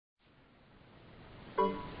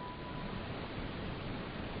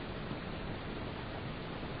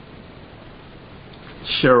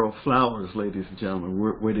Cheryl Flowers, ladies and gentlemen.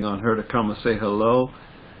 We're waiting on her to come and say hello.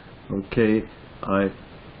 Okay, I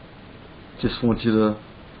just want you to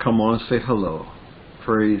come on and say hello.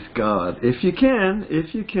 Praise God. If you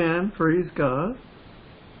can, praise God.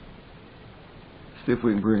 See if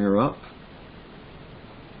we can bring her up.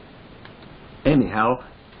 Anyhow,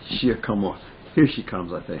 she'll come on. Here she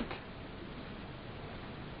comes, I think.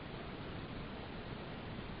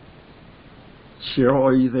 Cheryl,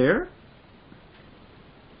 are you there?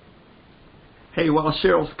 Hey, while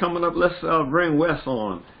Cheryl's coming up, let's bring Wes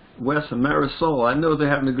on. Wes and Marisol. I know they're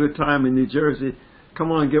having a good time in New Jersey. Come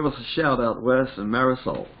on and give us a shout out, Wes and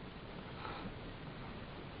Marisol.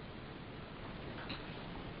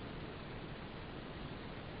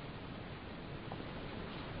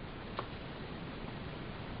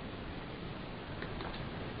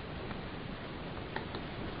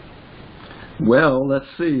 Well, let's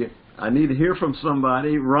see. I need to hear from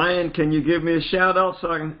somebody. Ryan, can you give me a shout out so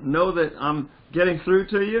I can know that I'm getting through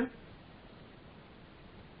to you?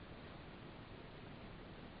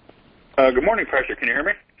 Good morning, Pastor. Can you hear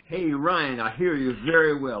me? Hey, Ryan, I hear you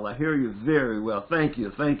very well. I hear you very well. Thank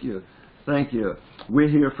you, thank you, thank you. We'll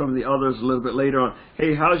hear from the others a little bit later on.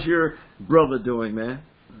 Hey, how's your brother doing, man?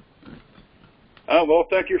 Well,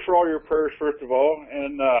 thank you for all your prayers, first of all.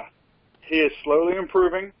 And he is slowly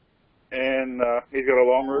improving, and he's got a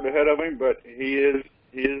long road ahead of him, but he is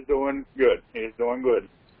doing good. He's doing good.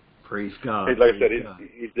 Praise God. Like I said,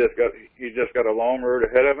 he's just got a long road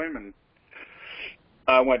ahead of him, and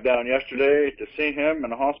I went down yesterday to see him in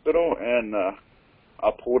the hospital, and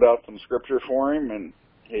I pulled out some scripture for him, and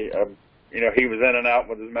he was in and out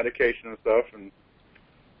with his medication and stuff,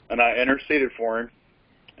 and I interceded for him,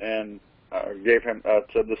 and I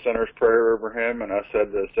said the sinner's prayer over him, and I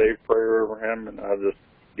said the saved prayer over him, and I just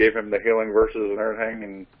gave him the healing verses and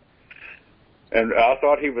everything, and I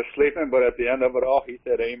thought he was sleeping, but at the end of it all, he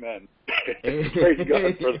said, "Amen." Praise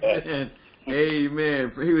God for that.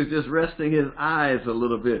 Amen. He was just resting his eyes a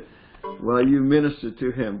little bit while you ministered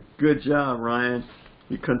to him. Good job, Ryan.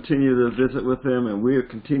 You continue to visit with him, and we'll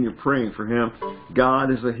continue praying for him. God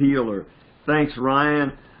is a healer. Thanks,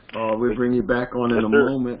 Ryan. We'll bring you back on in a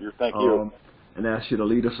moment. Thank you. And ask you to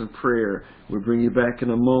lead us in prayer. We'll bring you back in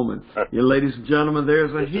a moment. Yeah, ladies and gentlemen,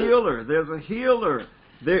 there's a healer. There's a healer.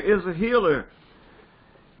 There is a healer.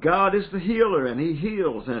 God is the healer, and He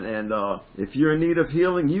heals. And if you're in need of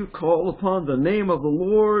healing, you call upon the name of the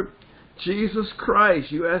Lord Jesus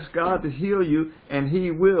Christ. You ask God to heal you, and He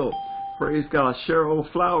will. Praise God.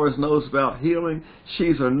 Cheryl Flowers knows about healing.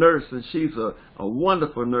 She's a nurse, and she's a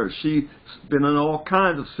wonderful nurse. She's been in all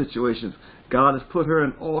kinds of situations. God has put her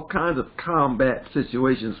in all kinds of combat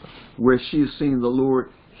situations where she's seen the Lord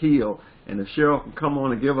heal. And if Cheryl can come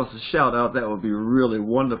on and give us a shout out, that would be really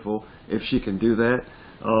wonderful if she can do that.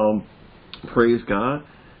 Praise God.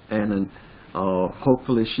 And then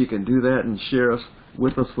hopefully she can do that and share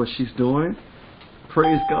with us what she's doing.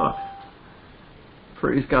 Praise God.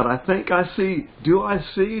 Praise God. I think I see, do I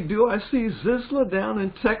see Zisla down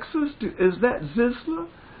in Texas? Is that Zisla?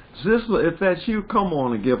 Zisla, if that's you, come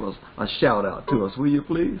on and give us a shout out to us, will you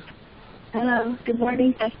please? Hello. Good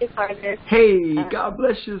morning, Pastor Carter. Hey, God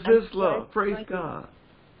bless you, Zisla. Praise God.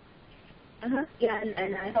 Yeah,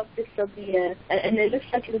 and I hope this will be and it looks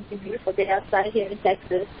like it'll be a beautiful day outside here in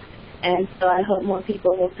Texas, and so I hope more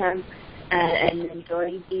people will come and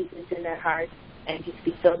enjoy Jesus in their hearts and just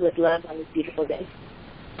be filled with love on this beautiful day.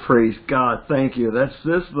 Praise God. Thank you. That's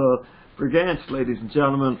Zisla Brigance, ladies and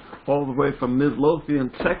gentlemen, all the way from Midlothian,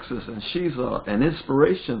 Texas, and she's an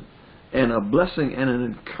inspiration and a blessing and an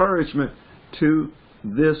encouragement to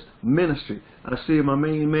this ministry. I see my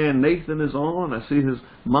main man Nathan is on. I see his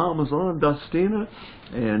mom is on, Dustina,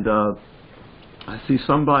 and I see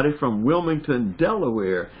somebody from Wilmington,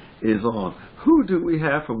 Delaware is on. Who do we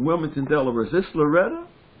have from Wilmington, Delaware? Is this Loretta?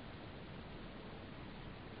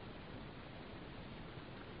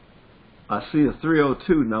 I see a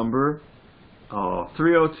 302 number.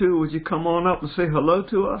 302, would you come on up and say hello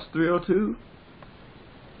to us? 302?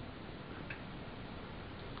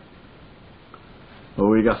 Oh,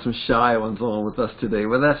 we got some shy ones on with us today.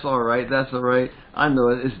 Well, that's all right. That's all right. I know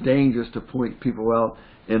it's dangerous to point people out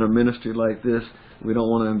in a ministry like this. We don't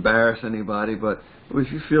want to embarrass anybody, but if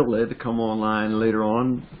you feel led to come online later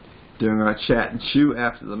on during our chat and chew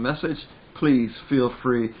after the message, please feel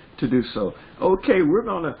free to do so. Okay, we're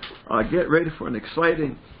going to get ready for an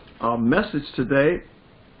exciting message today.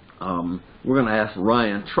 We're going to ask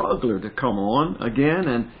Ryan Trugler to come on again.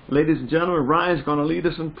 And ladies and gentlemen, Ryan's going to lead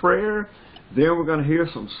us in prayer. Then we're going to hear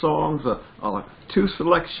some songs, two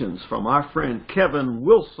selections from our friend Kevin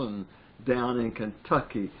Wilson down in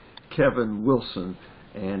Kentucky. Kevin Wilson.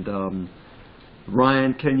 And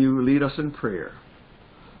Ryan, can you lead us in prayer?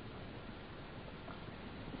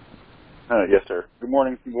 Yes, sir. Good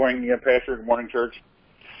morning. Good morning again, Pastor. Good morning, church.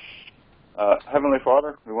 Heavenly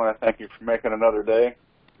Father, we want to thank you for making another day.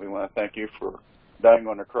 We want to thank you for dying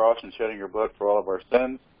on the cross and shedding your blood for all of our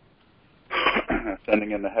sins,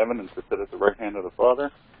 ascending into heaven and to sit at the right hand of the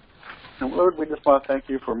Father. And Lord, we just want to thank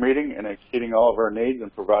you for meeting and exceeding all of our needs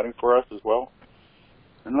and providing for us as well.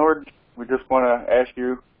 And Lord, we just want to ask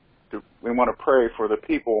you, we want to pray for the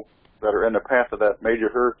people that are in the path of that major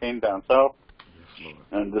hurricane down south. Yes, Lord.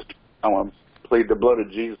 And just, I want to plead the blood of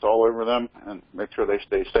Jesus all over them and make sure they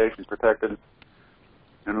stay safe and protected.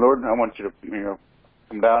 And Lord, I want you to,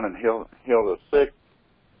 come down and heal the sick,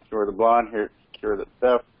 cure the blind, cure the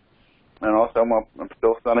deaf. And also, I'm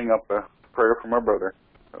still sending up a prayer for my brother.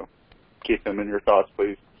 So keep him in your thoughts,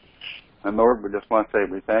 please. And Lord, we just want to say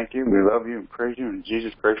we thank you, we love you, and praise you in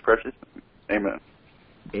Jesus Christ precious name. Amen.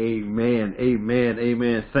 Amen, amen,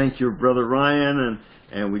 amen. Thank you, Brother Ryan,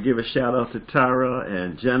 and we give a shout out to Tyra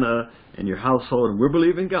and Jenna and your household. And we're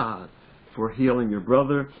believing God for healing your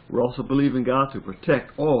brother. We're also believing God to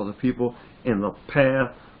protect all the people in the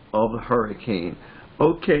path of the hurricane.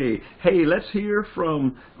 Okay, hey, let's hear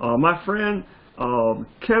from my friend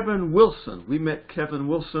Kevin Wilson. We met Kevin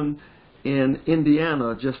Wilson in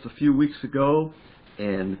Indiana just a few weeks ago,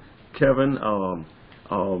 and Kevin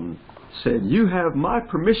said, "You have my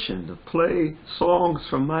permission to play songs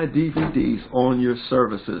from my DVDs on your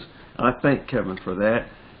services." I thank Kevin for that.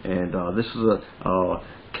 And this is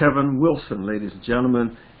Kevin Wilson, ladies and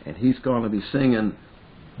gentlemen, and he's going to be singing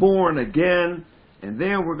Born Again. And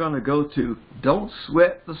then we're going to go to Don't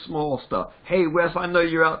Sweat the Small Stuff. Hey, Wes, I know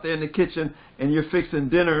you're out there in the kitchen and you're fixing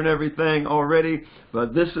dinner and everything already,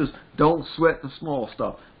 but this is Don't Sweat the Small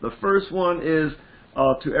Stuff. The first one is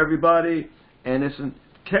to everybody, and it's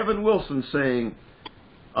Kevin Wilson saying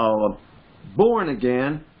Born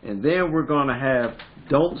Again, and then we're going to have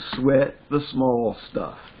Don't Sweat the Small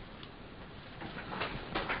Stuff.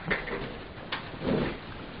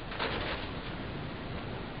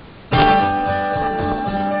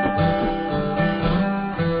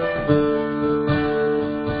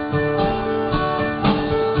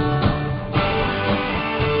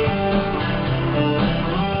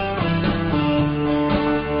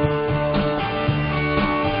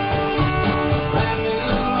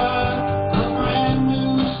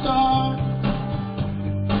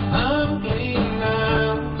 I'm clean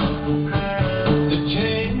now.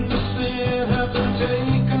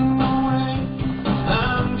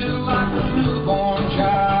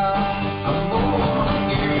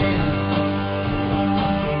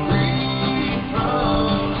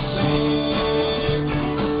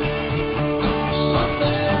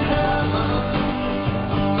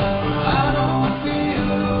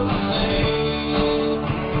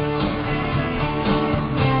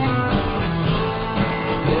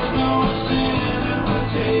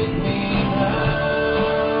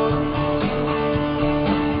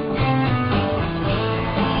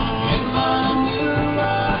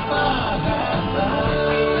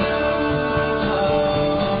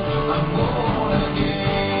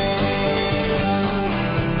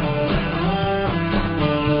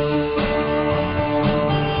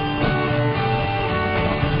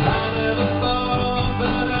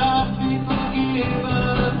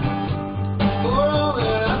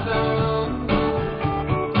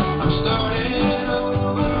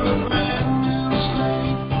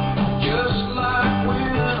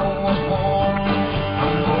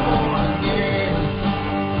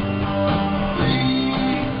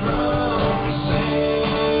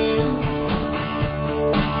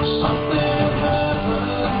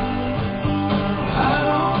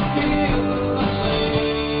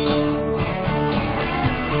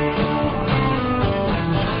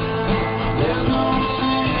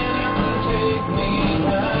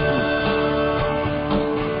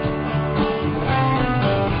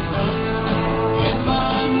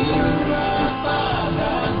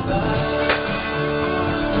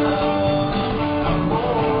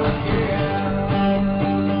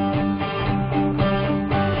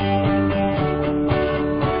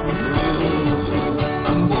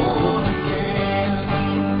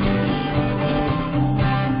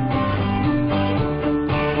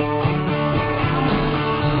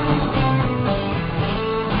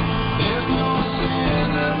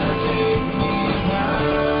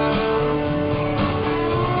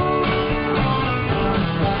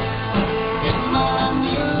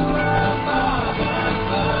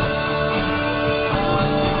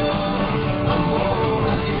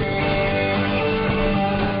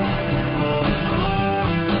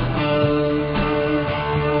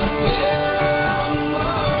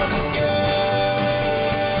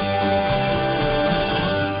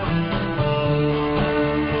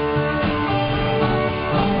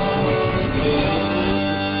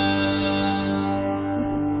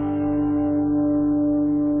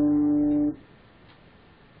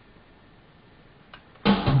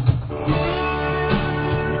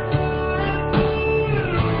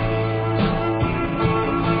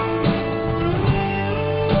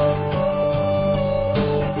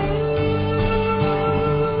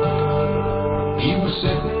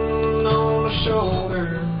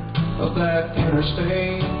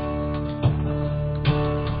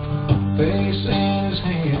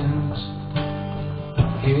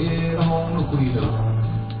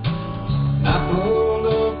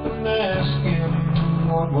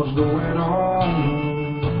 was going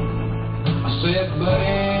on. I said,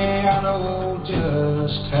 buddy, I know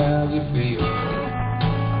just how you feel,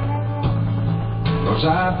 'cause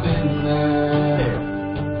I've been there.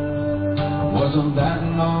 Wasn't that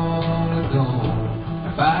long ago.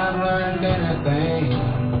 If I've learned anything,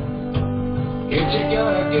 if you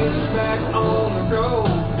gotta get back on the road,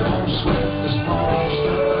 don't sweat the small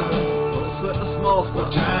stuff. Don't sweat the small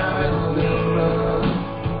stuff. Time and a little love.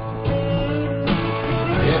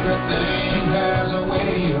 Everything has a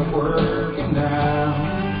way of working out.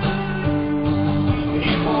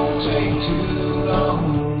 It won't take too long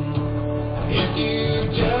if you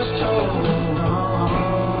just hold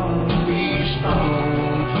on. Be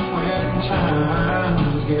strong when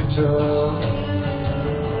times get tough.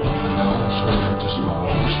 Don't sweat the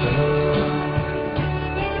small stuff.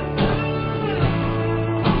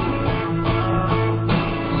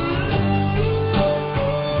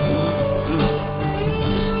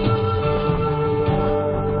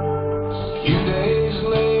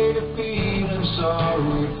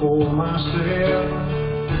 For myself,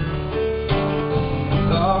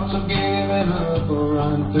 thoughts of giving up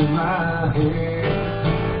run through my head.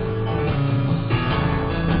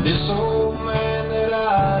 This old man that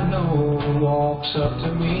I know walks up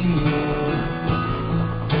to me,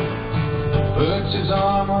 puts his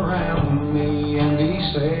arm around me and he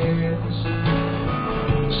says,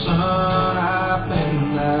 son, I've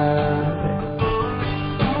been there.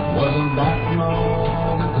 Wasn't that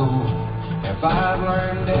long ago. If I've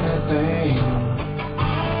learned anything,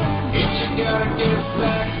 if you gotta get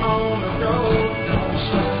back on the road, don't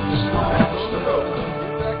sweat the small stuff.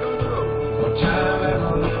 Get back on the road. For time and a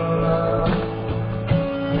little love.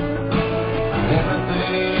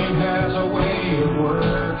 Everything has a way of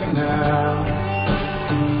working out.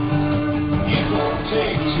 It won't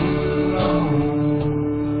take too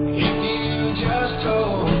long if you just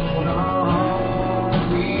hold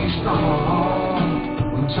on. Be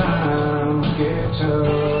strong when time get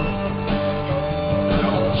tough.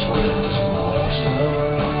 Don't sweat the small stuff.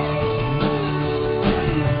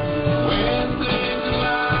 When things in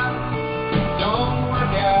life don't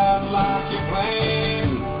work out like you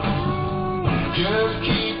planned, just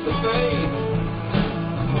keep the faith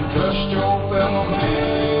and trust your fellow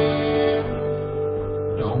man.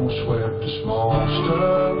 Don't sweat the small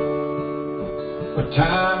stuff, but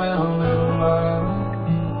time and a little love.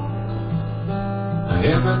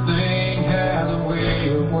 Everything has a way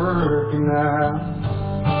of working out.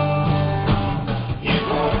 It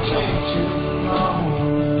won't take too long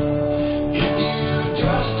if you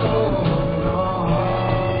just hold on.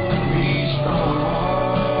 Be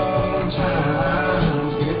strong when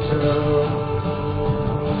times get tough.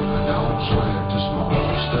 Don't sweat the small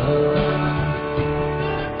stuff.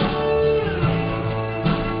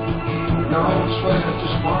 Don't sweat the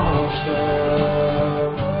small stuff.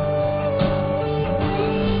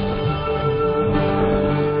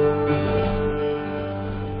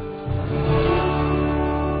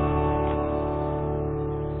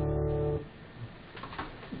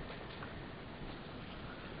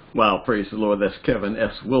 Wow, praise the Lord. That's Kevin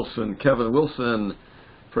S. Wilson. Kevin Wilson,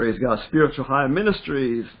 praise God, Spiritual High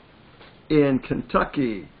Ministries in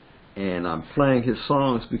Kentucky. And I'm playing his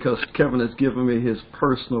songs because Kevin has given me his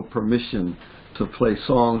personal permission to play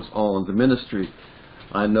songs on the ministry.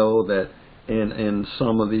 I know that in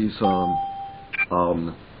some of these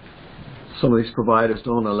providers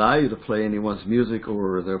don't allow you to play anyone's music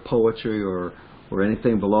or their poetry or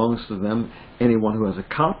anything belongs to them, anyone who has a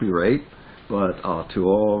copyright. But to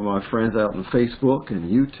all of my friends out on Facebook and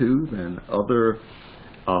YouTube and other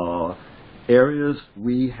areas,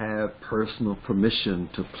 we have personal permission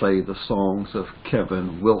to play the songs of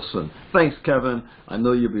Kevin Wilson. Thanks, Kevin. I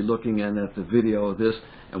know you'll be looking at the video of this,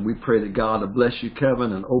 and we pray that God will bless you,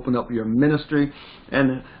 Kevin, and open up your ministry.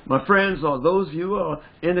 And my friends, those of you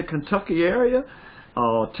in the Kentucky area,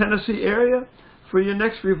 Tennessee area, for your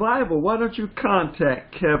next revival, why don't you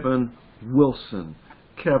contact Kevin Wilson?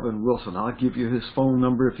 Kevin Wilson. I'll give you his phone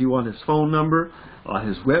number if you want his phone number,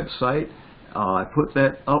 his website. I put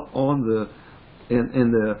that up on the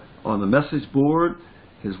on the message board.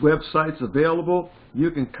 His website's available.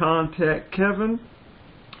 You can contact Kevin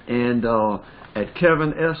and at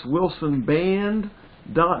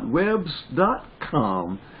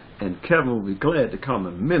kevinswilsonband.webs.com, and Kevin will be glad to come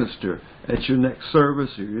and minister at your next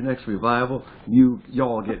service or your next revival.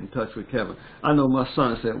 Y'all get in touch with Kevin. I know my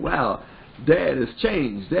son said, wow, Dad has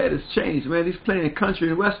changed. Dad has changed. Man, he's playing country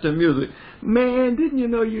and western music. Man, didn't you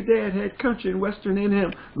know your dad had country and western in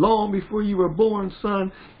him long before you were born,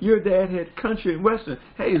 son? Your dad had country and western.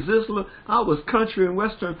 Hey, Zisla, I was country and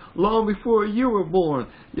western long before you were born.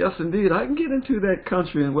 Yes, indeed. I can get into that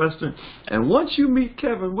country and western. And once you meet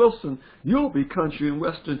Kevin Wilson, you'll be country and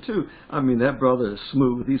western too. I mean, that brother is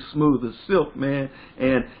smooth. He's smooth as silk, man.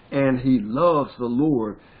 And he loves the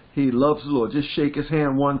Lord. He loves the Lord. Just shake his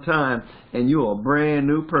hand one time, and you're a brand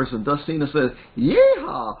new person. Dustina says,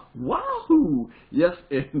 yeehaw, wahoo. Yes,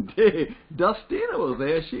 indeed. Dustina was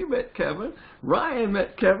there. She met Kevin. Ryan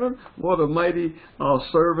met Kevin. What a mighty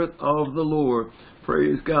servant of the Lord.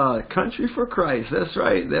 Praise God. Country for Christ. That's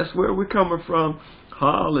right. That's where we're coming from.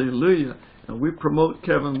 Hallelujah. And we promote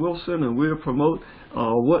Kevin Wilson, and we'll promote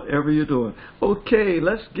whatever you're doing. Okay,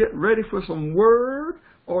 let's get ready for some word.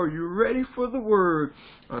 Are you ready for the word?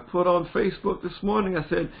 I put on Facebook this morning, I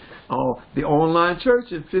said, the online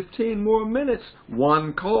church in 15 more minutes.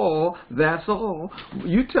 One call, that's all.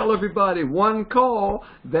 You tell everybody, one call,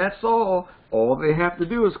 that's all. All they have to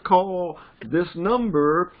do is call this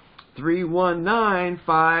number,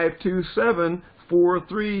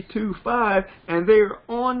 319-527-4325, and they're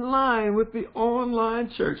online with the online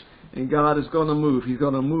church. And God is going to move. He's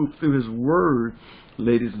going to move through His Word.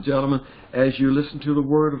 Ladies and gentlemen, as you listen to the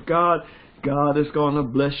Word of God, God is going to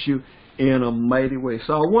bless you in a mighty way.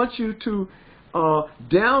 So I want you to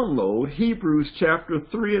download Hebrews chapter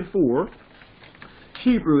 3 and 4.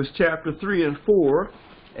 Hebrews chapter 3 and 4.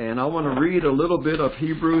 And I want to read a little bit of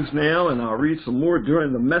Hebrews now, and I'll read some more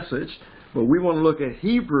during the message. But we want to look at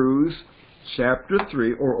Hebrews chapter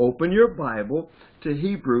 3, or open your Bible to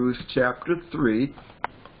Hebrews chapter 3.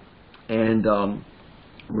 And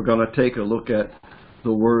we're going to take a look at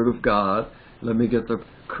the Word of God. Let me get the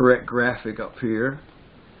correct graphic up here.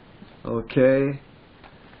 Okay.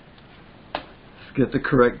 Let's get the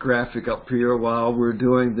correct graphic up here while we're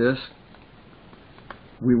doing this.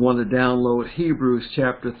 We want to download Hebrews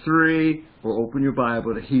chapter 3, or open your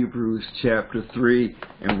Bible to Hebrews chapter 3,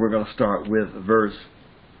 and we're going to start with verse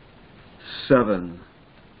 7.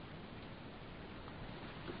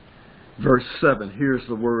 Verse 7, here's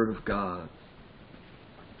the Word of God.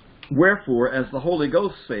 Wherefore, as the Holy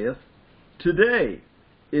Ghost saith, today,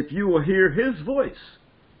 if you will hear His voice,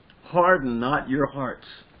 harden not your hearts,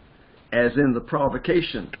 as in the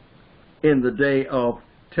provocation, in the day of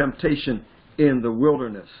temptation in the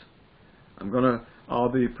wilderness. I'll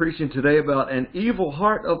be preaching today about an evil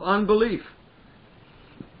heart of unbelief.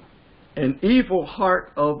 An evil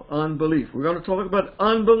heart of unbelief. We're going to talk about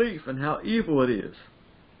unbelief and how evil it is.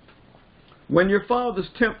 When your fathers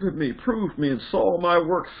tempted me, proved me, and saw my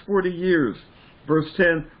works 40 years. Verse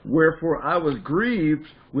 10, wherefore I was grieved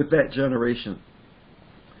with that generation,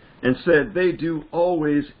 and said, they do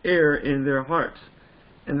always err in their hearts,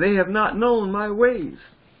 and they have not known my ways.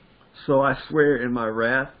 So I swear in my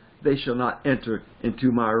wrath, they shall not enter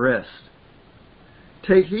into my rest.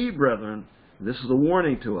 Take heed, brethren, this is a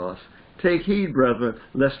warning to us, take heed, brethren,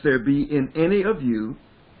 lest there be in any of you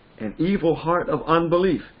an evil heart of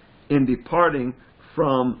unbelief, in departing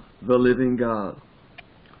from the living God.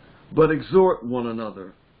 But exhort one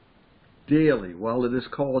another daily while it is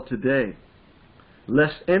called today,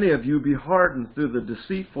 lest any of you be hardened through the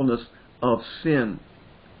deceitfulness of sin.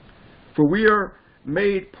 For we are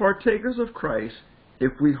made partakers of Christ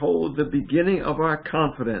if we hold the beginning of our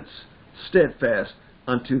confidence steadfast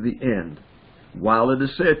unto the end. While it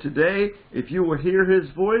is said today, if you will hear His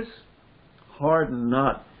voice, harden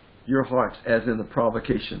not your hearts as in the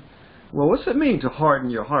provocation. Well, what's it mean to harden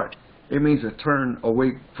your heart? It means to turn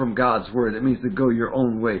away from God's Word. It means to go your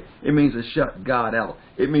own way. It means to shut God out.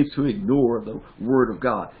 It means to ignore the Word of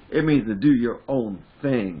God. It means to do your own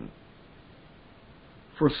thing.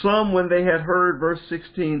 For some, when they had heard, verse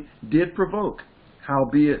 16, did provoke,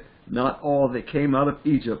 howbeit not all that came out of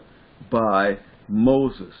Egypt by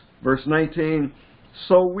Moses. Verse 19,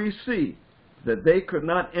 so we see that they could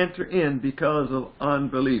not enter in because of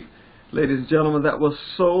unbelief. Ladies and gentlemen, that was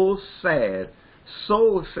so sad.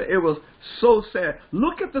 So sad. It was so sad.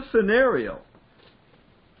 Look at the scenario.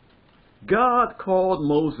 God called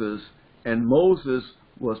Moses, and Moses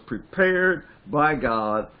was prepared by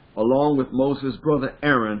God, along with Moses' brother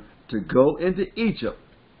Aaron, to go into Egypt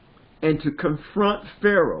and to confront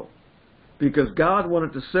Pharaoh, because God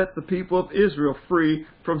wanted to set the people of Israel free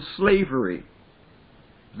from slavery.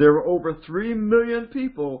 There were over 3 million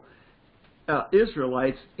people,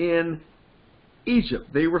 Israelites, in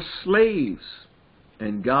Egypt. They were slaves,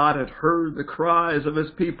 and God had heard the cries of His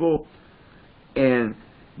people and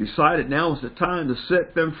decided now was the time to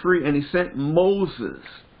set them free, and He sent Moses.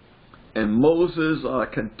 And Moses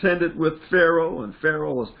contended with Pharaoh, and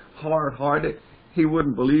Pharaoh was hard-hearted. He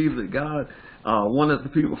wouldn't believe that God wanted the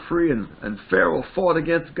people free, and Pharaoh fought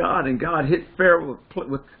against God, and God hit Pharaoh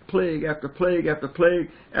with plague after plague after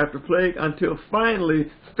plague after plague, until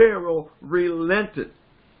finally Pharaoh relented.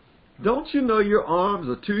 Don't you know your arms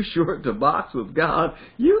are too short to box with God?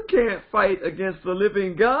 You can't fight against the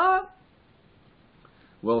living God.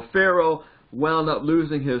 Well, Pharaoh wound up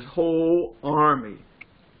losing his whole army.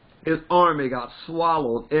 His army got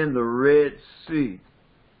swallowed in the Red Sea.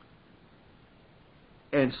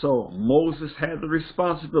 And so Moses had the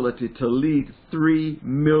responsibility to lead 3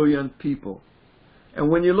 million people. And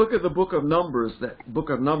when you look at the book of Numbers, that book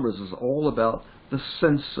of Numbers is all about the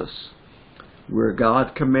census, where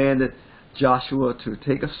God commanded Joshua to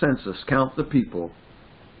take a census, count the people.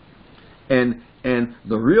 And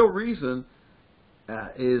the real reason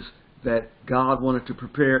is that God wanted to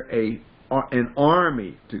prepare an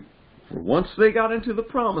army for once they got into the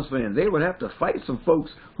promised land, they would have to fight some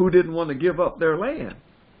folks who didn't want to give up their land.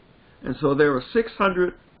 And so there were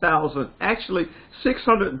 600,000, actually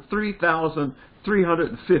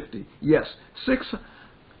 603,350. Yes,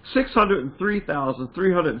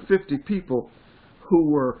 603,350 people who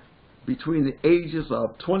were between the ages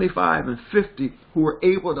of 25 and 50 who were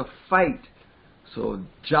able to fight. So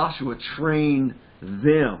Joshua trained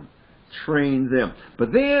them.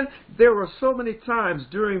 But then there were so many times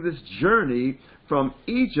during this journey from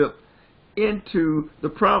Egypt into the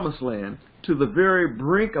promised land, to the very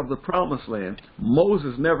brink of the promised land.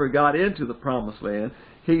 Moses never got into the promised land.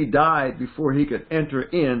 He died before he could enter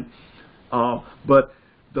in. But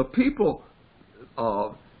the people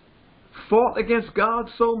fought against God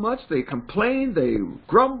so much, they complained, they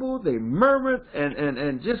grumbled, they murmured,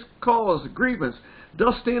 and just caused grievance.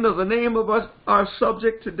 Dustina, the name of our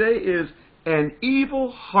subject today is an evil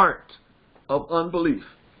heart of unbelief.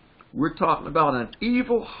 We're talking about an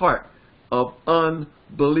evil heart of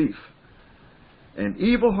unbelief. An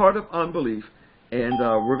evil heart of unbelief. And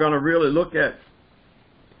we're going to really look at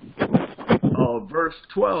verse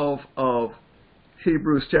 12 of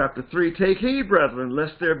Hebrews chapter 3. Take heed, brethren,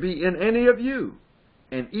 lest there be in any of you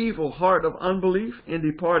an evil heart of unbelief in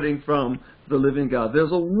departing from the living God.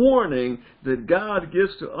 There's a warning that God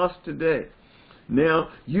gives to us today. Now,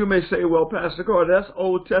 you may say, well, Pastor Carr, that's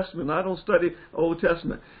Old Testament. I don't study Old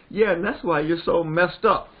Testament. Yeah, and that's why you're so messed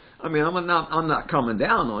up. I mean, I'm not coming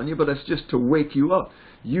down on you, but it's just to wake you up.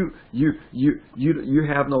 You're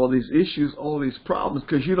having all these issues, all these problems,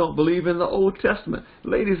 because you don't believe in the Old Testament.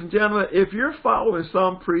 Ladies and gentlemen, if you're following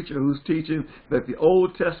some preacher who's teaching that the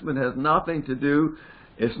Old Testament has nothing to do,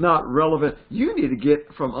 it's not relevant, you need to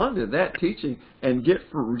get from under that teaching and get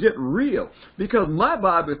real. Because my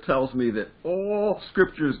Bible tells me that all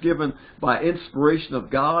Scripture is given by inspiration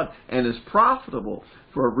of God and is profitable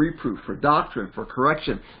for reproof, for doctrine, for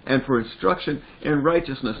correction, and for instruction in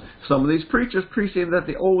righteousness. Some of these preachers preaching that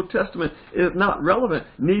the Old Testament is not relevant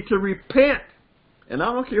need to repent. And I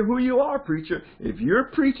don't care who you are, preacher. If you're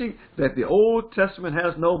preaching that the Old Testament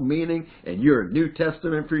has no meaning and you're a New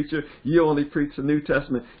Testament preacher, you only preach the New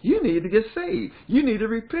Testament, you need to get saved. You need to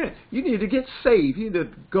repent. You need to get saved. You need to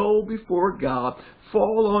go before God,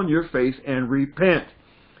 fall on your face, and repent.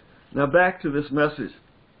 Now back to this message.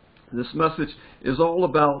 This message is all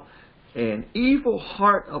about an evil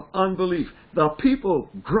heart of unbelief. The people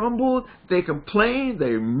grumbled, they complained,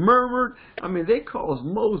 they murmured. I mean, they caused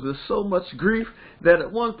Moses so much grief that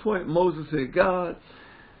at one point Moses said, God,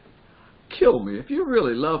 kill me. If you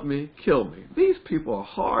really love me, kill me. These people are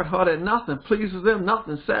hard-hearted. Nothing pleases them.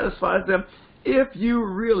 Nothing satisfies them. If you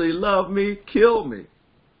really love me, kill me.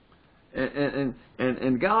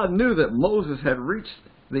 And God knew that Moses had reached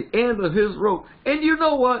the end of his rope. And you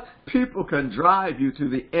know what? People can drive you to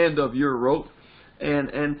the end of your rope.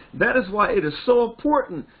 And that is why it is so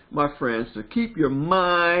important, my friends, to keep your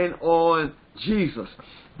mind on Jesus.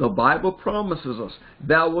 The Bible promises us,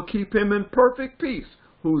 thou will keep him in perfect peace,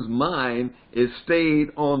 whose mind is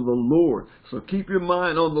stayed on the Lord. So keep your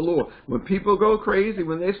mind on the Lord. When people go crazy,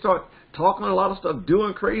 when they start talking a lot of stuff,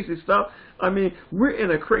 doing crazy stuff, I mean, we're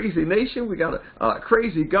in a crazy nation. We got a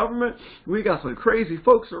crazy government. We got some crazy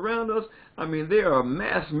folks around us. I mean, there are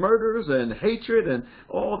mass murders and hatred and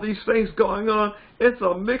all these things going on. It's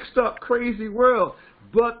a mixed up, crazy world.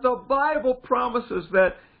 But the Bible promises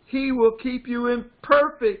that he will keep you in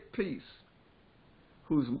perfect peace,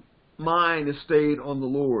 whose mind is stayed on the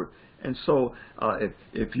Lord. And so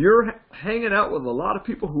if you're hanging out with a lot of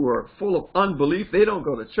people who are full of unbelief, they don't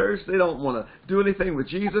go to church, they don't want to do anything with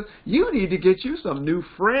Jesus, you need to get you some new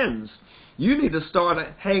friends. You need to start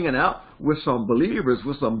hanging out with some believers,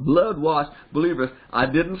 with some blood-washed believers. I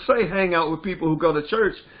didn't say hang out with people who go to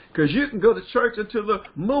church, because you can go to church until the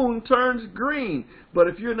moon turns green. But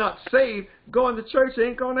if you're not saved, going to church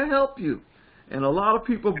ain't going to help you. And a lot of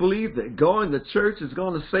people believe that going to church is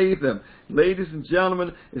going to save them. Ladies and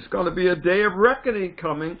gentlemen, it's going to be a day of reckoning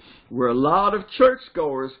coming where a lot of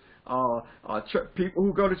churchgoers, people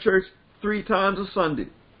who go to church 3 times a Sunday,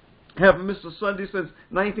 haven't missed a Sunday since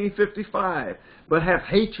 1955, but have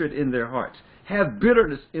hatred in their hearts, have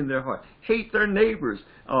bitterness in their heart, hate their neighbors,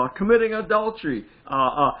 committing adultery,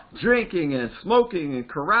 drinking and smoking and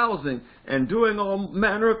carousing and doing all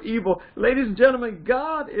manner of evil. Ladies and gentlemen,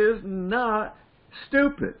 God is not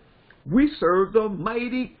stupid. We serve the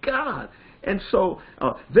mighty God. And so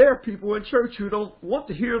there are people in church who don't want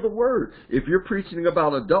to hear the word. If you're preaching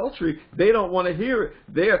about adultery, they don't want to hear it.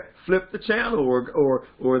 They'll flip the channel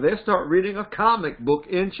or they start reading a comic book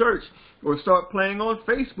in church or start playing on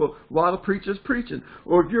Facebook while the preacher's preaching.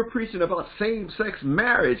 Or if you're preaching about same-sex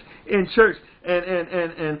marriage in church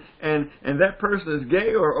and that person is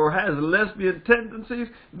gay or has lesbian tendencies,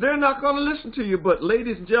 they're not going to listen to you. But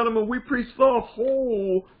ladies and gentlemen, we preach the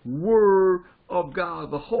whole word of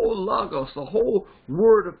God, the whole Logos, the whole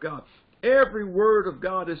Word of God. Every word of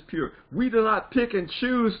God is pure. We do not pick and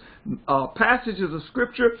choose passages of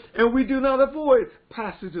Scripture, and we do not avoid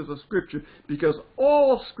passages of Scripture, because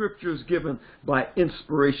all Scripture is given by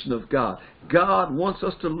inspiration of God. God wants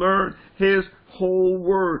us to learn His whole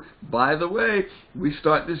Word. By the way, we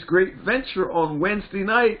start this great venture on Wednesday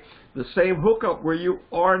night, the same hookup where you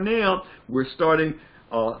are now. We're starting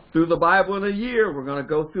through the Bible in a year. We're going to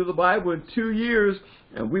go through the Bible in 2 years,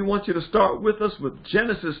 and we want you to start with us with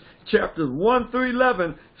Genesis chapters 1 through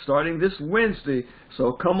 11, starting this Wednesday.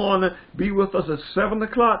 So come on and be with us at 7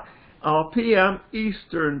 o'clock p.m.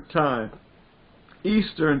 Eastern Time.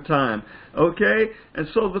 Eastern Time. Okay? And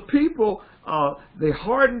so the people, they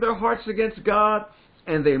hardened their hearts against God,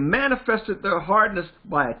 and they manifested their hardness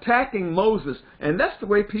by attacking Moses. And that's the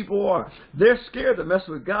way people are. They're scared to mess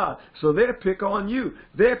with God, so they'll pick on you.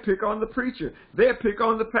 They'll pick on the preacher. They'll pick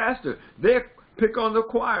on the pastor. They'll pick on the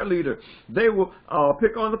choir leader. They will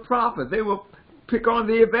pick on the prophet. They will pick on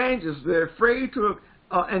the evangelist. They're afraid to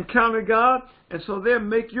encounter God, and so they'll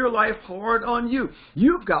make your life hard on you.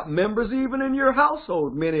 You've got members even in your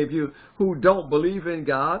household, many of you, who don't believe in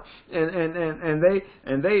God, and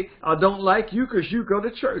they don't like you because you go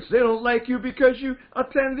to church. They don't like you because you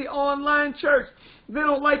attend the online church. They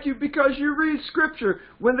don't like you because you read Scripture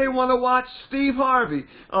when they want to watch Steve Harvey,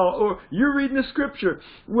 or you're reading the Scripture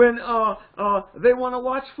when they want to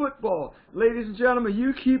watch football. Ladies and gentlemen,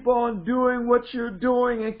 you keep on doing what you're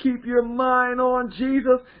doing and keep your mind on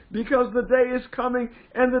Jesus, because the day is coming,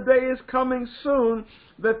 and the day is coming soon,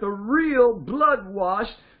 that the real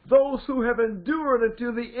blood-washed, those who have endured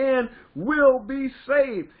until the end, will be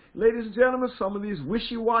saved. Ladies and gentlemen, some of these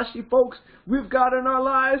wishy-washy folks we've got in our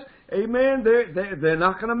lives, amen, they're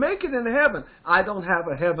not going to make it into heaven. I don't have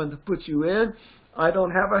a heaven to put you in. I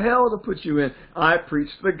don't have a hell to put you in. I preach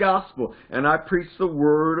the gospel, and I preach the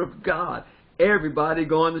word of God. Everybody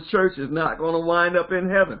going to church is not going to wind up in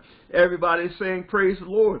heaven. Everybody saying praise the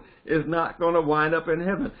Lord is not going to wind up in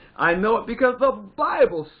heaven. I know it because the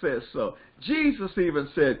Bible says so. Jesus even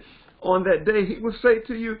said, on that day He will say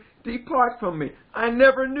to you, depart from me, I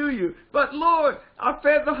never knew you. But Lord, I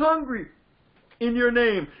fed the hungry in your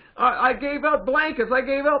name. I gave out blankets. I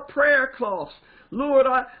gave out prayer cloths. Lord,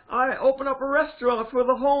 I open up a restaurant for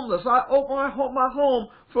the homeless. I open my home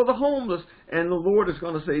for the homeless. And the Lord is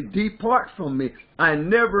going to say, depart from me. I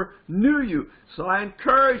never knew you. So I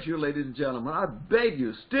encourage you, ladies and gentlemen. I beg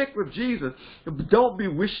you, stick with Jesus. Don't be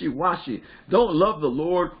wishy-washy. Don't love the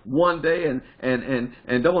Lord one day and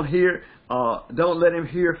don't let Him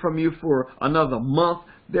hear from you for another month.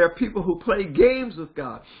 There are people who play games with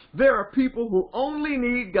God. There are people who only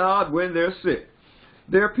need God when they're sick.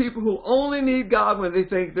 There are people who only need God when they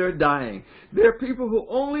think they're dying. There are people who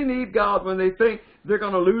only need God when they think they're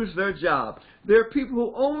going to lose their job. There are people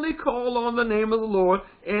who only call on the name of the Lord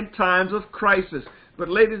in times of crisis. But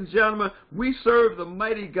ladies and gentlemen, we serve the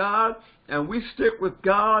mighty God, and we stick with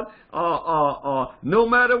God no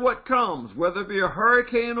matter what comes, whether it be a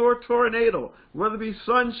hurricane or a tornado, whether it be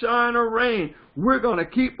sunshine or rain. We're going to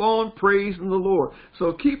keep on praising the Lord.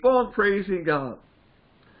 So keep on praising God.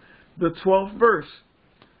 The 12th verse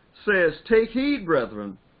says, take heed,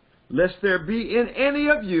 brethren, lest there be in any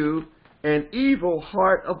of you an evil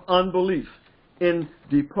heart of unbelief in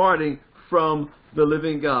departing from the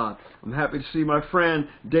living God. I'm happy to see my friend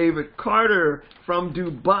David Carter from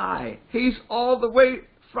Dubai. He's all the way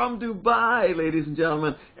from Dubai, ladies and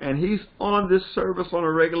gentlemen, and he's on this service on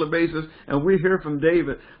a regular basis, and we hear from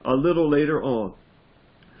David a little later on.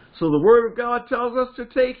 So the Word of God tells us to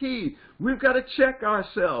take heed. We've got to check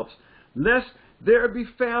ourselves, lest there be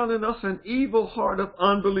found in us an evil heart of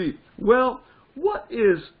unbelief. Well, what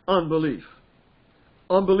is unbelief?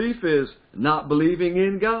 Unbelief is not believing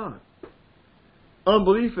in God.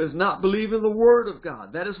 Unbelief is not believing the Word of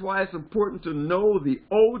God. That is why it's important to know the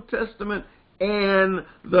Old Testament and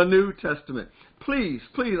the New Testament. Please,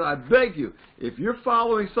 please, I beg you, if you're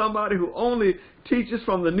following somebody who only teaches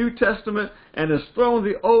from the New Testament and has thrown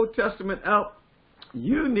the Old Testament out,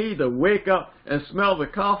 you need to wake up and smell the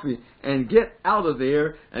coffee and get out of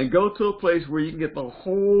there and go to a place where you can get the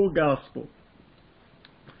whole gospel.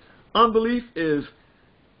 Unbelief is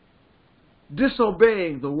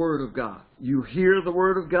disobeying the Word of God. You hear the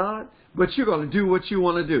Word of God, but you're going to do what you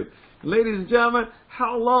want to do. Ladies and gentlemen,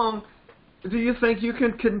 how long do you think you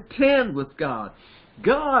can contend with God?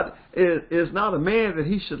 God is not a man that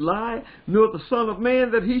he should lie, nor the Son of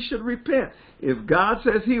Man that he should repent. If God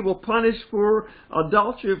says he will punish for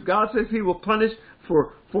adultery, if God says he will punish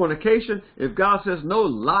for fornication, if God says no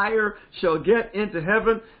liar shall get into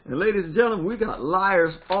heaven, and ladies and gentlemen, we got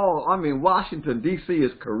liars Washington, D.C.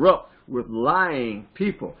 is corrupt with lying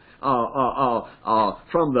people.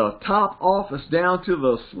 From the top office down to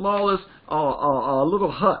the smallest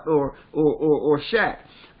little hut or shack.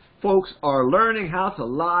 Folks are learning how to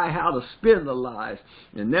lie, how to spin the lies.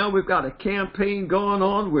 And now we've got a campaign going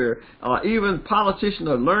on where even politicians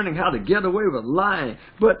are learning how to get away with lying.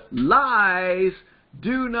 But lies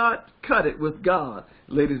do not cut it with God.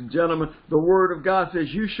 Ladies and gentlemen, the Word of God says,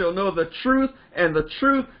 you shall know the truth, and the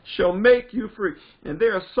truth shall make you free. And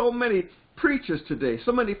there are so many preachers today,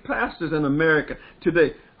 so many pastors in America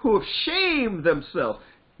today who have shamed themselves.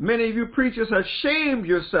 Many of you preachers have shamed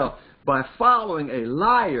yourself by following a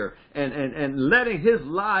liar and letting his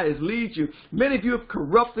lies lead you. Many of you have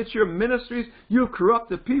corrupted your ministries. You've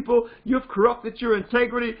corrupted people. You've corrupted your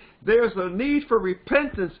integrity. There's a need for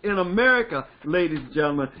repentance in America, ladies and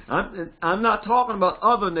gentlemen. I'm not talking about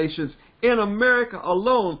other nations. In America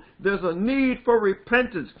alone, there's a need for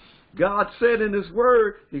repentance. God said in His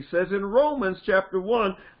Word, He says in Romans chapter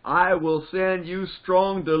 1, I will send you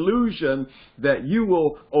strong delusion that you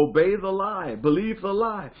will obey the lie, believe the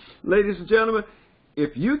lie. Ladies and gentlemen,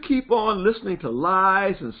 if you keep on listening to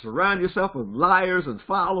lies and surround yourself with liars and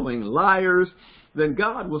following liars, then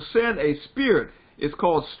God will send a spirit. It's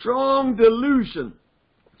called strong delusion.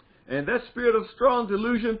 And that spirit of strong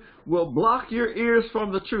delusion will block your ears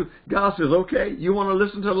from the truth. God says, okay, you want to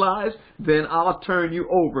listen to lies? Then I'll turn you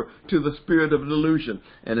over to the spirit of delusion.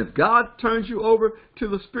 And if God turns you over to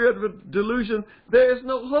the spirit of delusion, there is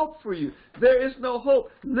no hope for you. There is no hope.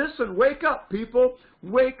 Listen, wake up, people.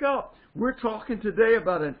 Wake up. We're talking today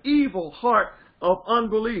about an evil heart of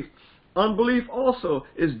unbelief. Unbelief also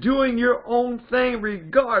is doing your own thing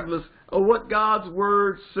regardless of what God's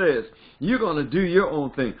Word says. You're going to do your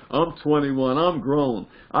own thing. I'm 21. I'm grown.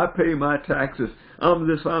 I pay my taxes. I'm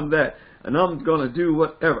this, I'm that. And I'm going to do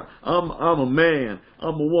whatever. I'm a man.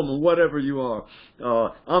 I'm a woman, whatever you are.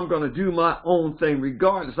 I'm going to do my own thing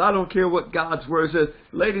regardless. I don't care what God's Word says.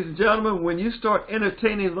 Ladies and gentlemen, when you start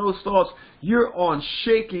entertaining those thoughts, you're on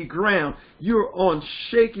shaky ground. You're on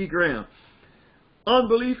shaky ground.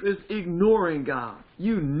 Unbelief is ignoring God.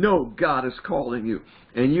 You know God is calling you,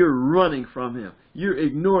 and you're running from Him. You're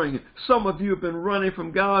ignoring Him. Some of you have been running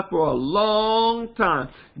from God for a long time.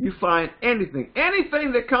 You find anything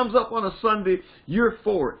that comes up on a Sunday, you're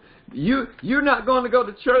for it. You're not going to go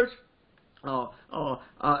to church.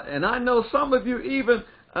 And I know some of you even,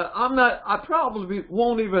 I probably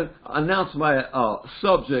won't even announce my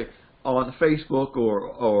subject on Facebook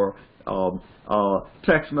or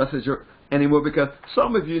text message anymore, because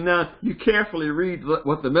some of you now, you carefully read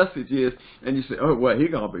what the message is, and you say, oh, well, he's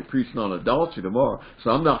going to be preaching on adultery tomorrow,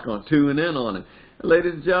 so I'm not going to tune in on it.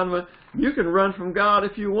 Ladies and gentlemen, you can run from God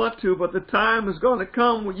if you want to, but the time is going to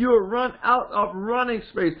come when you will run out of running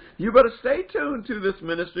space. You better stay tuned to this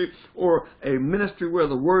ministry, or a ministry where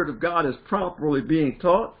the Word of God is properly being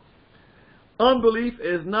taught. Unbelief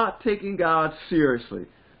is not taking God seriously.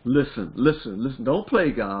 Listen. Don't play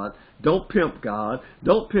God. Don't pimp God.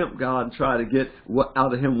 Don't pimp God and try to get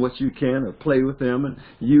out of Him what you can, or play with Him and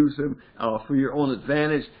use Him for your own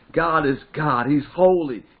advantage. God is God. He's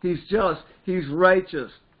holy. He's just. He's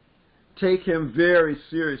righteous. Take Him very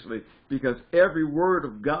seriously, because every word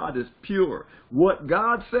of God is pure. What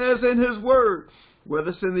God says in His Word, whether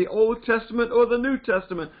it's in the Old Testament or the New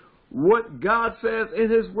Testament, what God says in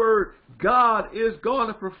His Word, God is going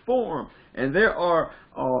to perform. And there are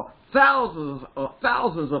thousands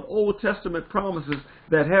of Old Testament promises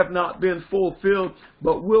that have not been fulfilled,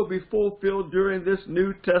 but will be fulfilled during this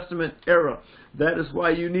New Testament era. That is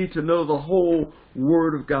why you need to know the whole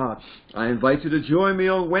Word of God. I invite you to join me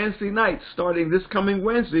on Wednesday night, starting this coming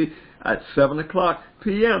Wednesday at 7 o'clock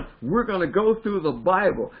p.m. We're going to go through the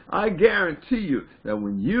Bible. I guarantee you that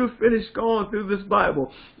when you finish going through this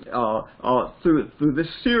Bible, through this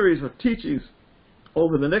series of teachings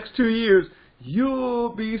over the next 2 years,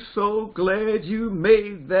 you'll be so glad you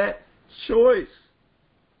made that choice.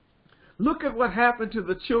 Look at what happened to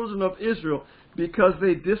the children of Israel because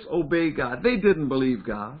they disobeyed God. They didn't believe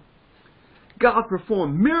God. God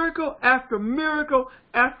performed miracle after miracle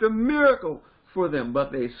after miracle for them,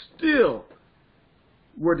 but they still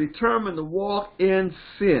were determined to walk in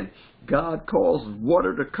sin. God caused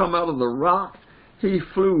water to come out of the rock. He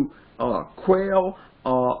flew quail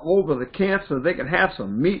over the camp so they could have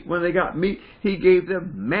some meat when they got meat. He gave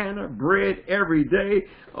them manna, bread every day.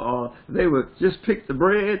 They would just pick the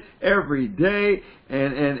bread every day,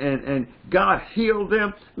 and God healed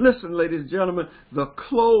them. Listen, ladies and gentlemen, the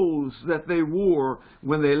clothes that they wore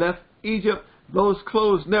when they left Egypt, those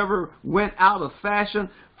clothes never went out of fashion.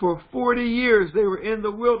 For 40 years they were in the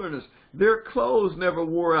wilderness. Their clothes never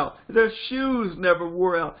wore out. Their shoes never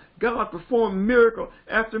wore out. God performed miracle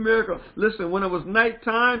after miracle. Listen, when it was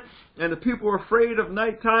nighttime and the people were afraid of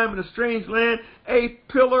nighttime in a strange land, a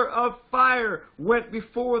pillar of fire went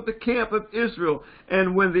before the camp of Israel.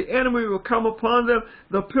 And when the enemy would come upon them,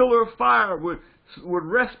 the pillar of fire would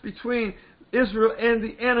rest between Israel and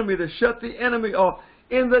the enemy to shut the enemy off.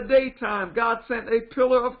 In the daytime, God sent a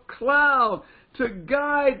pillar of cloud to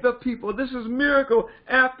guide the people. This is miracle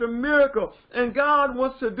after miracle. And God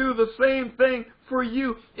wants to do the same thing for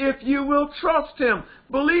you if you will trust Him,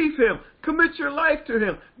 believe Him, commit your life to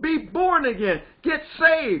Him, be born again, get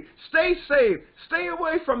saved, stay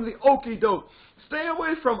away from the okey-doke, stay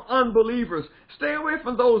away from unbelievers, stay away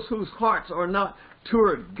from those whose hearts are not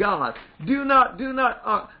toward God. Do not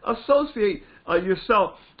associate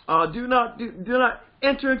yourself. Do not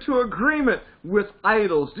enter into agreement with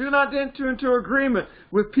idols. Do not enter into agreement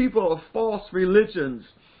with people of false religions.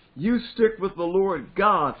 You stick with the Lord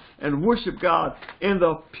God and worship God in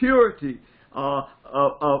the purity of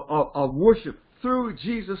worship through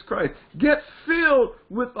Jesus Christ. Get filled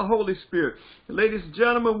with the Holy Spirit. Ladies and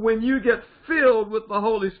gentlemen, when you get filled with the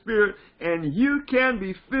Holy Spirit, and you can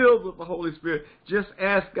be filled with the Holy Spirit, just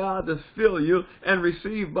ask God to fill you and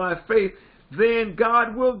receive by faith. Then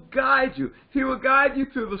God will guide you. He will guide you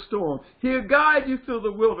through the storm. He'll guide you through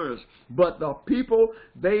the wilderness. But the people,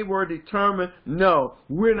 they were determined, no,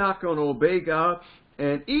 we're not going to obey God.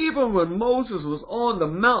 And even when Moses was on the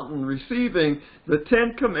mountain receiving the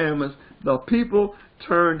 10 Commandments, the people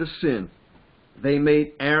turned to sin. They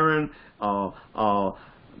made Aaron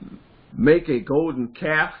make a golden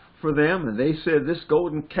calf for them, and they said, this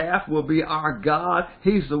golden calf will be our God.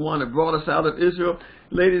 He's the one that brought us out of Israel.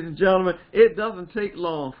 Ladies and gentlemen, it doesn't take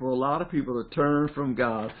long for a lot of people to turn from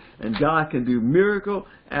God, and God can do miracle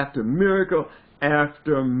after miracle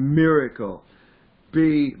after miracle.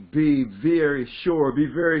 Be very sure,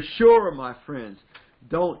 my friends.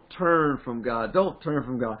 Don't turn from God. Don't turn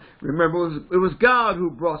from God. Remember, it was God who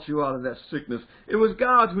brought you out of that sickness. It was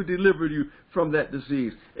God who delivered you from that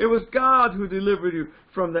disease. It was God who delivered you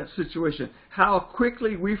from that situation. How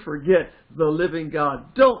quickly we forget the living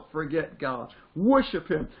God. Don't forget God. Worship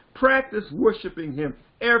Him. Practice worshiping Him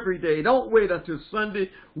every day. Don't wait until Sunday.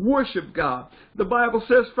 Worship God. The Bible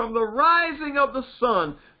says, from the rising of the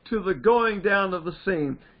sun to the going down of the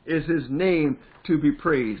same is His name to be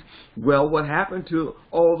praised. Well, what happened to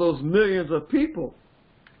all those millions of people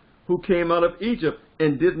who came out of Egypt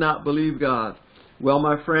and did not believe God? Well,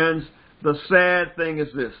 my friends, the sad thing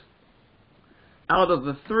is this. Out of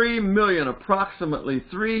the 3 million, approximately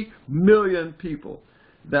 3 million people,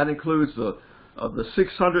 that includes the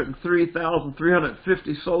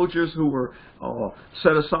 603,350 soldiers who were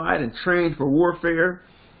set aside and trained for warfare.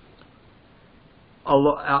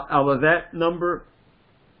 Out of that number,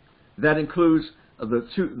 that includes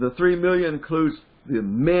the 3 million includes the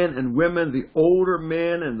men and women, the older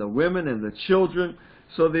men and the women and the children.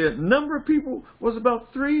 So the number of people was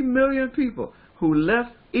about 3 million people who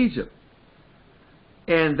left Egypt.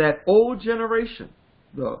 And that old generation,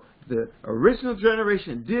 the original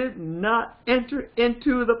generation, did not enter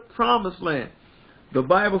into the promised land. The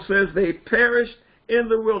Bible says they perished in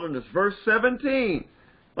the wilderness. Verse 17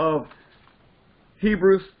 of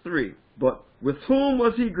Hebrews 3. But with whom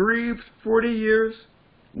was He grieved 40 years?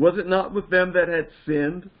 Was it not with them that had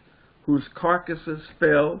sinned, whose carcasses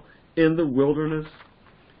fell in the wilderness?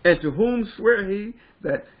 And to whom sware he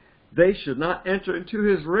that they should not enter into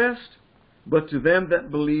his rest? But to them that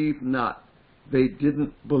believe not. They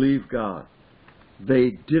didn't believe God.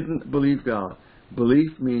 They didn't believe God.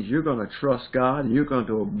 Belief means you're going to trust God, and you're going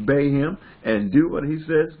to obey Him and do what He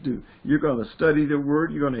says do. You're going to study the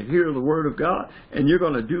Word, you're going to hear the Word of God, and you're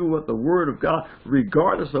going to do what the Word of God,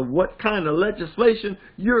 regardless of what kind of legislation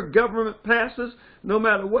your government passes, no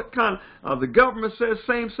matter what kind of, the government says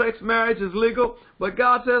same-sex marriage is legal, but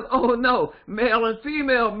God says, oh no, male and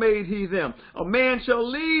female made He them. A man shall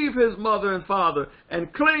leave his mother and father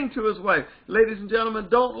and cling to his wife. Ladies and gentlemen,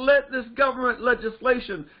 don't let this government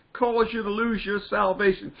legislation cause you to lose your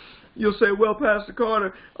salvation. You'll say, well, Pastor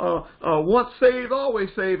Carter, once saved, always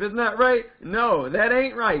saved. Isn't that right? No, that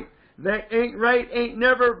ain't right. That ain't right, ain't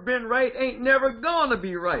never been right, ain't never gonna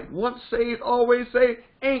be right. Once saved, always saved,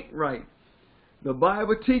 ain't right. The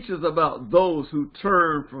Bible teaches about those who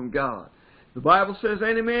turn from God. The Bible says,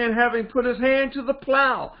 any man having put his hand to the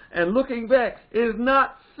plow and looking back is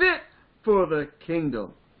not fit for the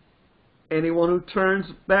kingdom. Anyone who turns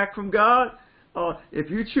back from God, if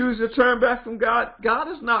you choose to turn back from God, God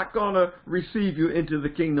is not going to receive you into the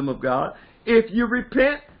kingdom of God. If you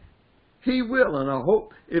repent, He will. And I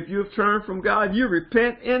hope if you've turned from God, you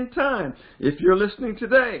repent in time. If you're listening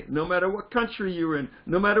today, no matter what country you're in,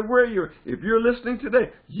 no matter where you're, if you're listening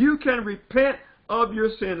today, you can repent of your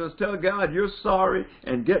sins and tell God you're sorry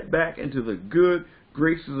and get back into the good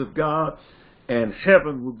graces of God, and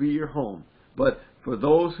heaven will be your home. But for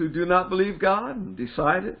those who do not believe God and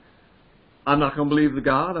decided, I'm not going to believe the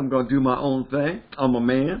God. I'm going to do my own thing. I'm a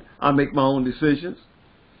man. I make my own decisions.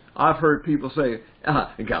 I've heard people say,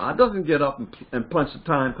 God doesn't get up and punch the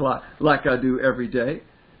time clock like I do every day.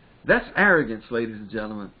 That's arrogance, ladies and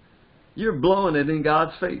gentlemen. You're blowing it in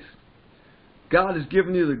God's face. God has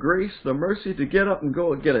given you the grace, the mercy to get up and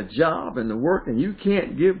go and get a job and to work, and you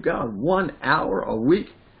can't give God 1 hour a week.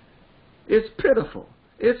 It's pitiful.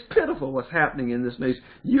 It's pitiful what's happening in this nation.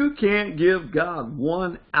 You can't give God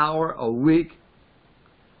 1 hour a week.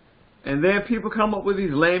 And then people come up with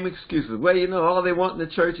these lame excuses. Well, you know, all they want in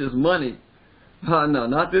the church is money. No,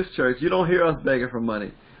 not this church. You don't hear us begging for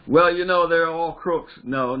money. Well, you know, they're all crooks.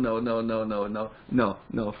 No.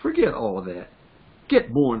 Forget all that.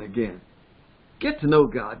 Get born again. Get to know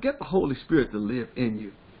God. Get the Holy Spirit to live in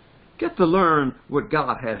you. Get to learn what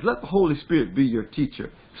God has. Let the Holy Spirit be your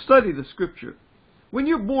teacher. Study the Scripture. When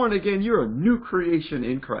you're born again, you're a new creation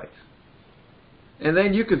in Christ. And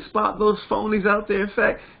then you can spot those phonies out there. In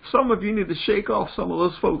fact, some of you need to shake off some of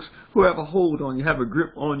those folks who have a hold on you, have a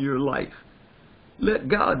grip on your life. Let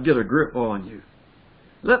God get a grip on you.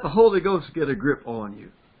 Let the Holy Ghost get a grip on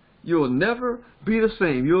you. You'll never be the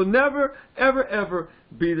same. You'll never, ever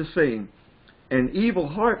be the same. An evil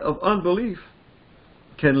heart of unbelief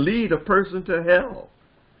can lead a person to hell.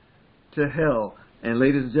 To hell. And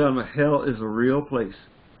ladies and gentlemen, hell is a real place.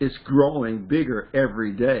 It's growing bigger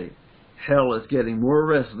every day. Hell is getting more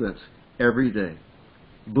residents every day.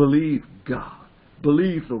 Believe God.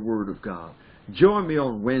 Believe the Word of God. Join me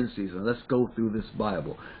on Wednesdays and let's go through this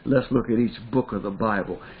Bible. Let's look at each book of the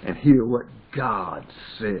Bible and hear what God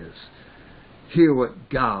says. Hear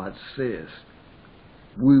what God says.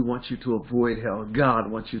 We want you to avoid hell.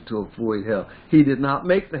 God wants you to avoid hell. He did not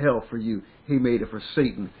make the hell for you. He made it for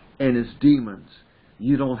Satan and his demons.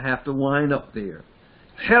 You don't have to wind up there.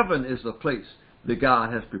 Heaven is the place that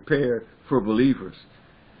God has prepared for believers.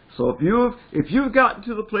 So if you've gotten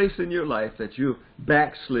to the place in your life that you've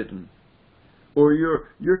backslidden, or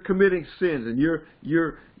you're committing sins and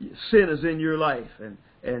your sin is in your life,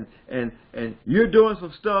 and you're doing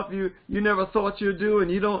some stuff you never thought you'd do, and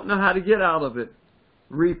you don't know how to get out of it,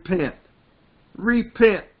 repent.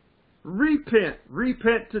 Repent. Repent.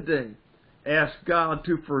 Repent today. Ask God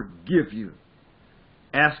to forgive you.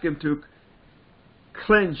 Ask Him to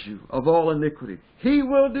cleanse you of all iniquity. He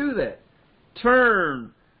will do that.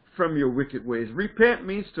 Turn from your wicked ways. Repent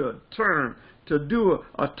means to turn, to do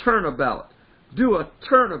a turnabout. Do a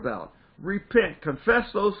turnabout. Repent. Confess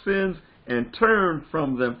those sins and turn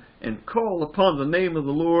from them and call upon the name of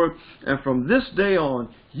the Lord. And from this day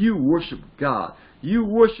on, you worship God. You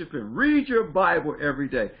worship Him. Read your Bible every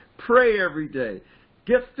day. Pray every day.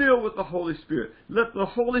 Get filled with the Holy Spirit. Let the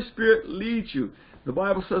Holy Spirit lead you. The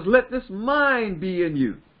Bible says, let this mind be in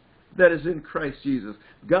you that is in Christ Jesus.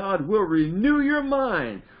 God will renew your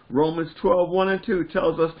mind. Romans 12:1 and 2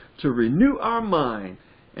 tells us to renew our mind,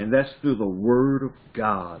 and that's through the Word of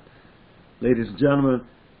God. Ladies and gentlemen,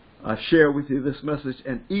 I share with you this message,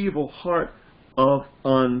 an evil heart of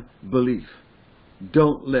unbelief.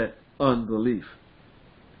 Don't let unbelief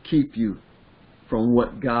keep you from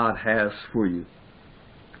what God has for you.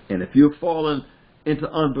 And if you've fallen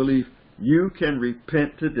into unbelief, you can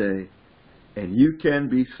repent today, and you can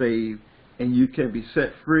be saved, and you can be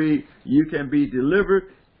set free, you can be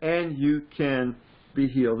delivered, and you can be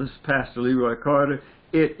healed. This is Pastor LeRoy Carter.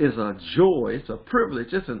 It is a joy, it's a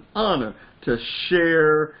privilege, it's an honor to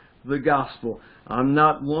share the gospel. I'm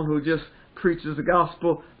not one who just preaches the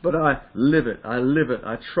gospel, but I live it. I live it.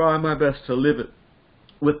 I try my best to live it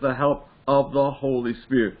with the help of the Holy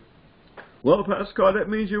Spirit. Well, Pastor Carter, that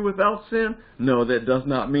means you're without sin? No, that does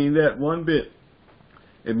not mean that one bit.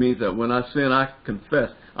 It means that when I sin, I confess,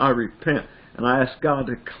 I repent, and I ask God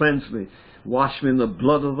to cleanse me, wash me in the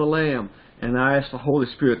blood of the Lamb, and I ask the Holy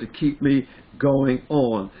Spirit to keep me going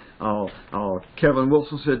on. Kevin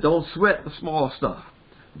Wilson said, don't sweat the small stuff.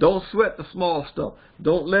 Don't sweat the small stuff.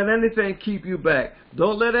 Don't let anything keep you back.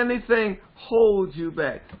 Don't let anything hold you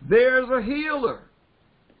back. There's a healer.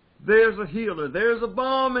 There's a healer. There's a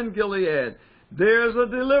balm in Gilead. There's a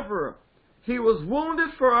deliverer. He was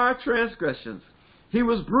wounded for our transgressions. He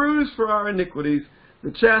was bruised for our iniquities.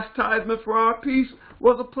 The chastisement for our peace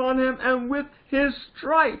was upon him, and with his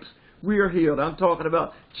stripes we are healed. I'm talking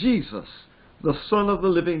about Jesus, the Son of the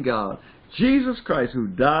living God. Jesus Christ, who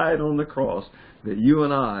died on the cross, that you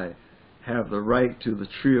and I have the right to the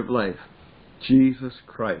tree of life. Jesus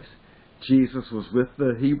Christ. Jesus was with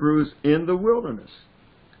the Hebrews in the wilderness.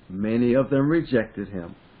 Many of them rejected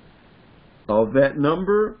him. Of that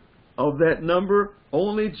number,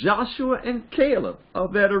 only Joshua and Caleb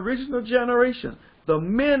of that original generation, the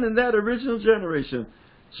men in that original generation,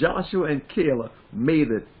 Joshua and Caleb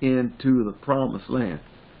made it into the promised land.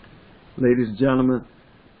 Ladies and gentlemen,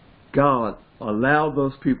 God allowed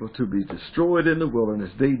those people to be destroyed in the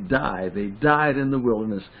wilderness. They died. They died in the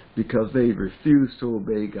wilderness because they refused to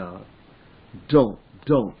obey God. Don't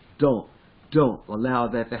allow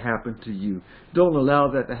that to happen to you. Don't allow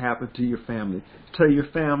that to happen to your family. Tell your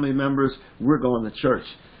family members, we're going to church.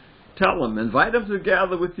 Tell them, invite them to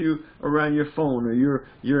gather with you around your phone or your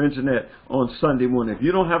internet on Sunday morning. If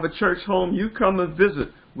you don't have a church home, you come and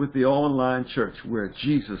visit with the online church where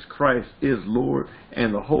Jesus Christ is Lord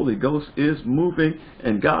and the Holy Ghost is moving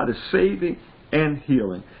and God is saving and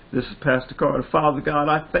healing. This is Pastor Carter. Father God,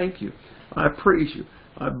 I thank you. I praise you.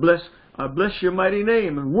 I bless your mighty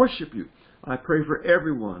name and worship you. I pray for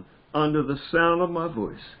everyone under the sound of my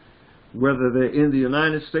voice, whether they're in the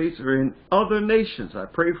United States or in other nations. I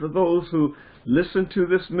pray for those who listen to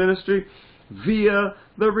this ministry via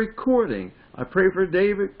the recording. I pray for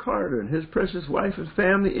David Carter and his precious wife and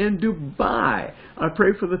family in Dubai. I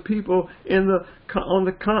pray for the people on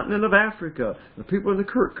the continent of Africa, the people in the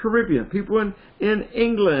Caribbean, people in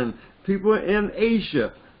England, people in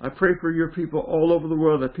Asia. I pray for your people all over the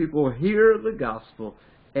world, that people will hear the gospel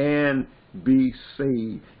and be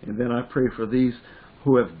saved. And then I pray for these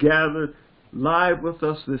who have gathered live with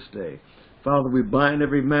us this day. Father, we bind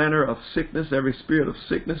every manner of sickness, every spirit of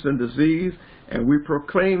sickness and disease, and we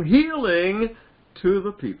proclaim healing to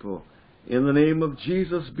the people. In the name of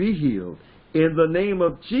Jesus, be healed. In the name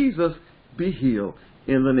of Jesus, be healed.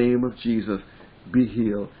 In the name of Jesus, be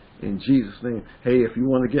healed. In Jesus' name. Hey, if you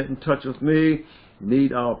want to get in touch with me,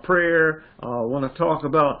 need our prayer, want to talk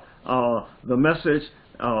about the message,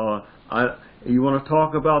 you want to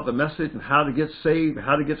talk about the message and how to get saved,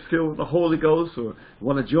 how to get filled with the Holy Ghost, or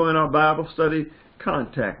want to join our Bible study,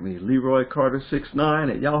 contact me,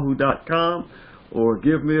 LeRoyCarter69@yahoo.com, or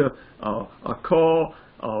give me a call,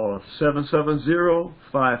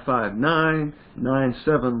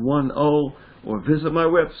 770-559-9710, or visit my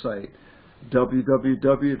website,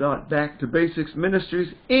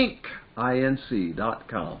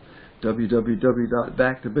 www.backtobasicsministriesinc.com,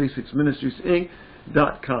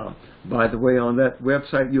 www.backtobasicsministriesinc.com. By the way, on that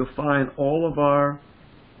website you'll find all of our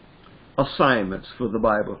assignments for the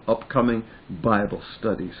Bible, upcoming Bible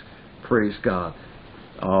studies. Praise God.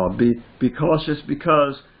 Be cautious,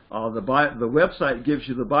 because the website gives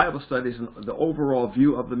you the Bible studies and the overall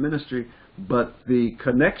view of the ministry, but the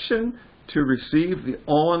connection to receive the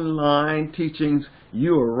online teachings,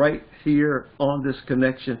 you are right here on this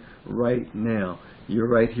connection right now. You're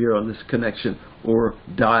right here on this connection, or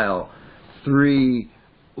dial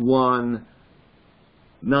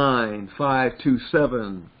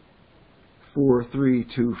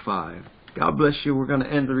 319-527-4325. God bless you. We're going to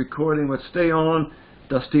end the recording, but stay on.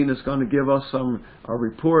 Dustina's going to give us a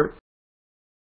report